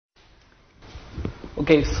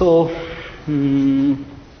Okay, so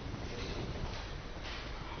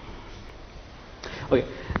okay.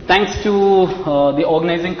 Thanks to the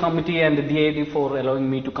organizing committee and the DID for allowing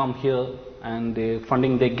me to come here and the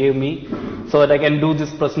funding they gave me so that I can do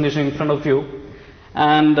this presentation in front of you.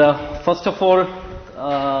 And first of all,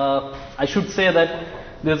 I should say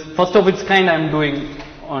that this first of its kind I'm doing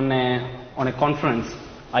on a conference.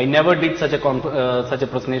 I never did such a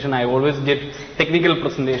presentation. I always did technical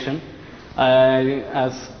presentation.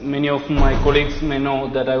 As many of my colleagues may know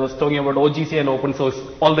that I was talking about OGC and open source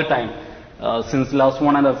all the time since last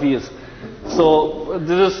 1.5 years. So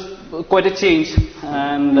this is quite a change,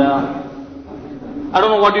 and I don't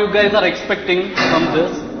know what you guys are expecting from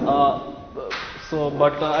this.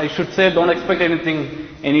 But I should say don't expect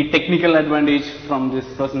any technical advantage from this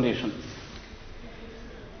presentation.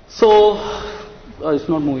 So it's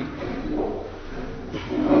not moving.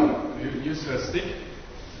 You use a stick?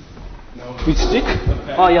 No. Which stick?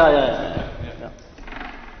 Oh yeah.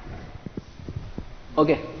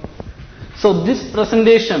 Okay. So this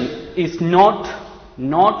presentation is not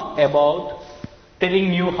about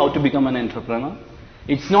telling you how to become an entrepreneur.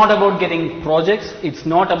 It's not about getting projects. It's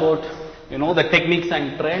not about the techniques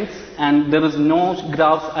and trends. And there is no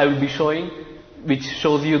graphs I will be showing which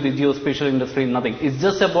shows you the geospatial industry. Nothing. It's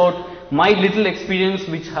just about my little experience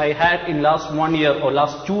which I had in last 1 year or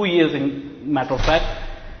last 2 years, in matter of fact,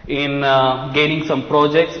 in gaining some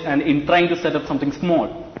projects and in trying to set up something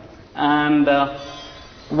small. And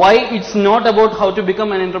why it's not about how to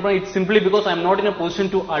become an entrepreneur, it's simply because I'm not in a position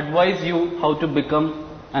to advise you how to become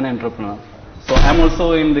an entrepreneur. So I'm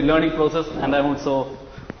also in the learning process, and I'm also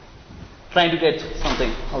trying to get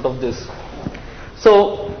something out of this.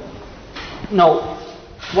 So now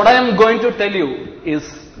what I am going to tell you is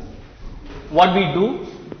what we do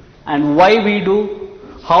and why we do,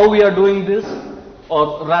 how we are doing this,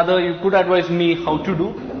 or rather you could advise me how to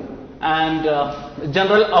do, and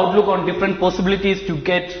general outlook on different possibilities to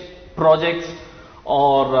get projects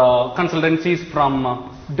or consultancies from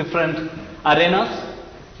different arenas,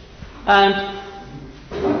 and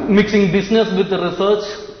mixing business with the research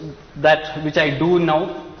which I do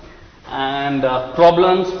now, and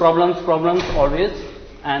problems always,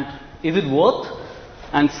 and is it worth,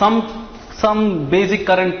 and some basic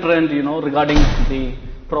current trend regarding the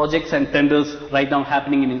projects and tenders right now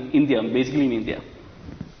happening in India, basically in India.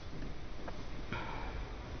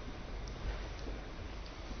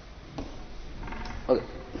 Okay.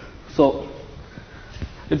 So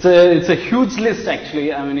it's a huge list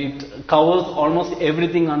actually. I mean, it covers almost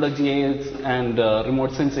everything under GIS and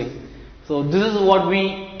remote sensing. So this is what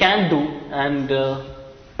we can do, and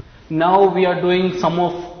now we are doing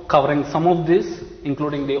covering some of this,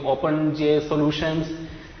 including the open GIS solutions,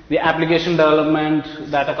 the application development,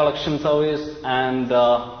 data collection service, and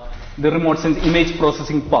the remote sense image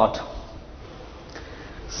processing part.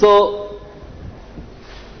 So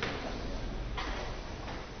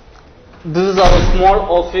this is our small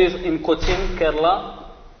office in Cochin,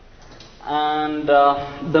 Kerala, and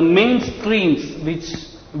the main streams which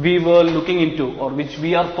we were looking into, or which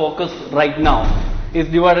we are focused right now, is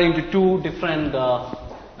divided into two different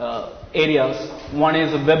areas. One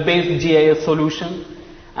is a web-based GIS solution,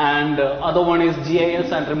 and other one is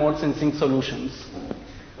GIS and remote sensing solutions.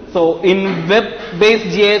 So in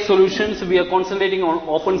web-based GIS solutions, we are concentrating on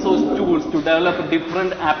open source tools to develop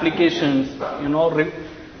different applications,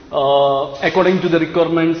 according to the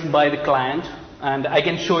requirements by the client. And I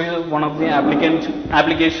can show you one of the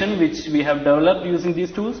application which we have developed using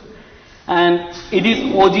these tools. And it is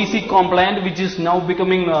OGC compliant, which is now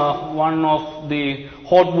becoming one of the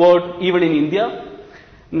hot word even in India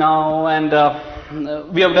now. And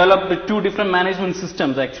we have developed two different management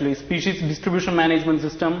systems actually: species distribution management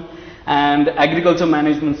system and agriculture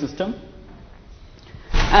management system.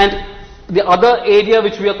 And the other area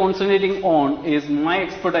which we are concentrating on is my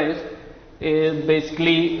expertise is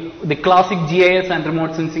basically the classic GIS and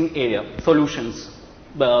remote sensing area solutions,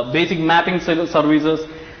 basic mapping services,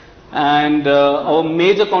 and our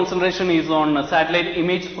major concentration is on satellite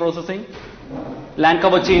image processing, land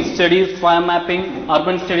cover change studies, fire mapping,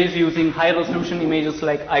 urban studies using high resolution images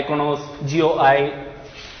like Iconos, GeoEye,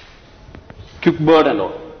 QuickBird and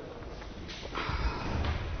all.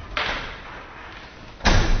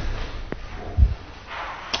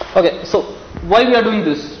 Okay, so why we are doing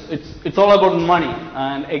this? It's all about money,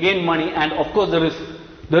 and again money, and of course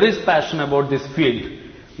there is passion about this field,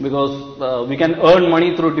 because we can earn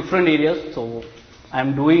money through different areas. So I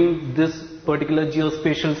am doing this particular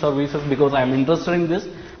geospatial services because I am interested in this,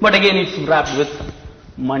 but again it's wrapped with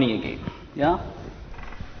money again. Yeah.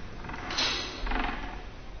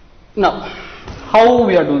 Now, how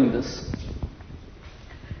we are doing this?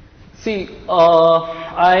 See,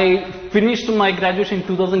 I finished my graduation in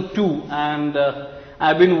 2002, and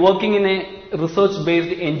I've been working in a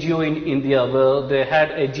research-based NGO in India where they had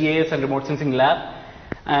a GIS and remote sensing lab.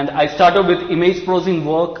 And I started with image processing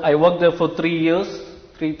work. I worked there for 3 years,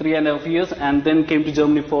 three and a half years, and then came to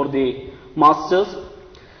Germany for the masters.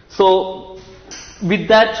 So, with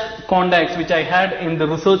that contacts which I had in the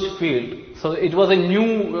research field, so it was a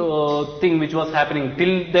new thing which was happening.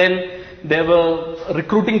 Till then, they were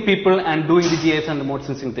recruiting people and doing the GIS and remote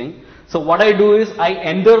sensing thing. So what I do is I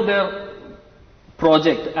enter their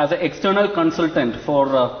project as an external consultant for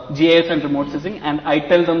GIS and remote sensing, and I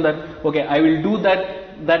tell them that, okay, I will do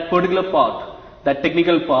that particular part, that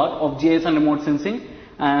technical part of GIS and remote sensing,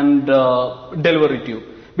 and deliver it to you.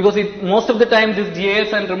 Because most of the time this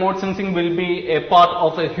GIS and remote sensing will be a part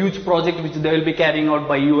of a huge project which they will be carrying out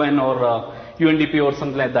by UN or UNDP or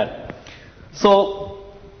something like that. So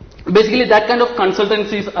basically that kind of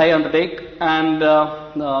consultancies I undertake, and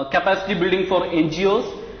capacity building for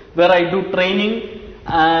NGOs where I do training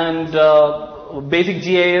and basic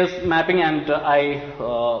GIS mapping, and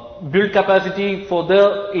I build capacity for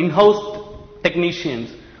the in-house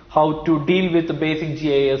technicians how to deal with the basic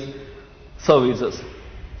GIS services.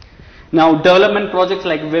 Now development projects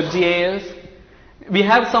like WebGIS, we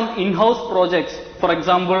have some in-house projects. For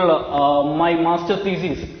example, my master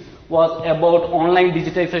thesis was about online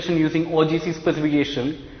digitization using OGC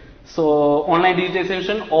specification. So online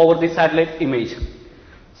digitization over the satellite image.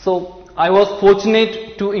 So I was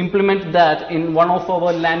fortunate to implement that in one of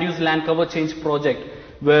our land use land cover change project,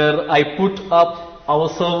 where I put up our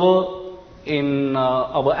server in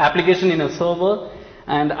our application in a server,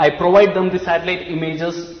 and I provide them the satellite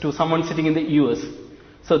images to someone sitting in the US.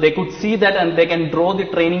 So they could see that and they can draw the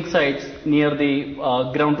training sites near the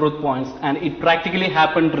ground truth points, and it practically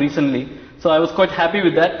happened recently. So I was quite happy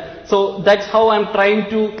with that. So that's how I'm trying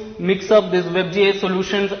to mix up these WebGIS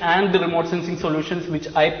solutions and the remote sensing solutions which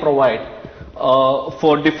I provide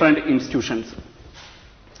for different institutions.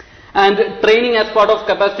 And training as part of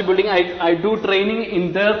capacity building, I do training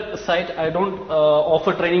in their site. I don't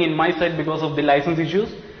offer training in my site because of the license issues.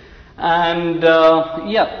 And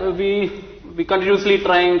yeah, we continuously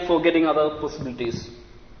trying for getting other possibilities.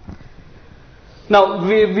 Now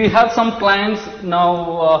we have some clients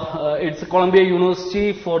now. It's Columbia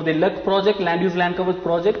University for the LUC project, land use land coverage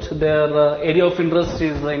project. Their area of interest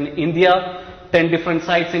is in India. 10 different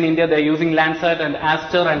sites in India. They're using Landsat and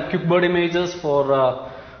Aster and QuickBird images for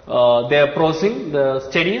their processing the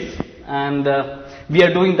studies, and we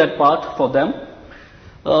are doing that part for them.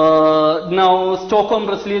 Now Stockholm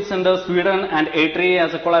Resilience Center, Sweden, and A3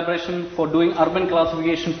 as a collaboration for doing urban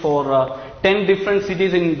classification for 10 different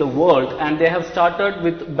cities in the world, and they have started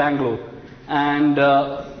with Bangalore. And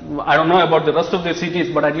I don't know about the rest of the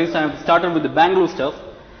cities, but at least I have started with the Bangalore stuff.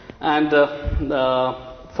 And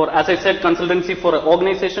for, as I said, consultancy for an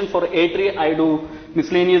organization. For A3, I do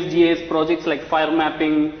miscellaneous GIS projects like fire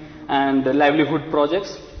mapping and livelihood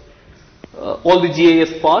projects. All the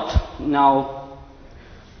GIS part. Now,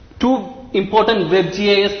 two important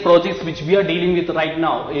WebGIS projects which we are dealing with right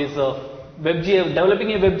now is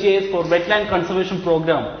developing a WebGIS for wetland conservation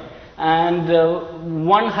program. And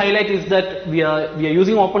one highlight is that we are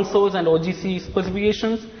using open source and OGC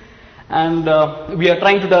specifications, and we are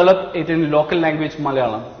trying to develop it in local language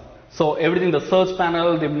Malayalam. So everything, the search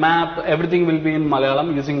panel, the map, everything will be in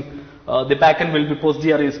Malayalam using the backend will be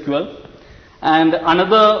PostgreSQL. And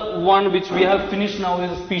another one which we have finished now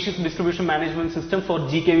is a species distribution management system for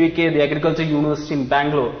GKVK, the Agriculture University in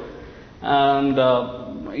Bangalore. And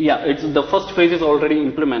yeah, the first phase is already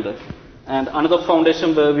implemented. And another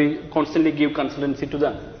foundation where we constantly give consultancy to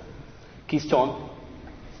them, Keystone.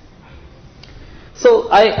 So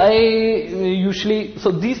I usually,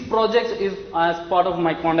 so these projects is as part of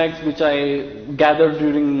my contacts which I gathered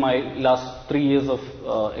during my last 3 years of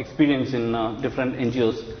experience in different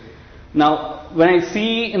NGOs. Now, when I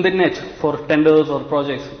see in the net for tenders or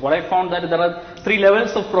projects, what I found that there are 3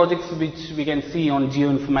 levels of projects which we can see on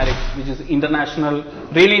Geoinformatics, which is international,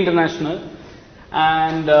 really international,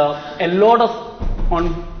 and a lot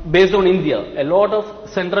of, based on India, a lot of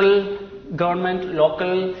central government,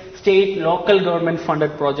 local government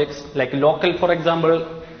funded projects, like local, for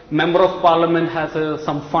example, member of parliament has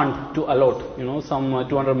some fund to allot, some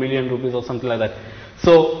 200 million rupees or something like that.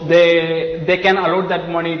 So they can allot that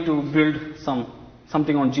money to build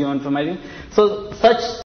something on Geoinformatics. So such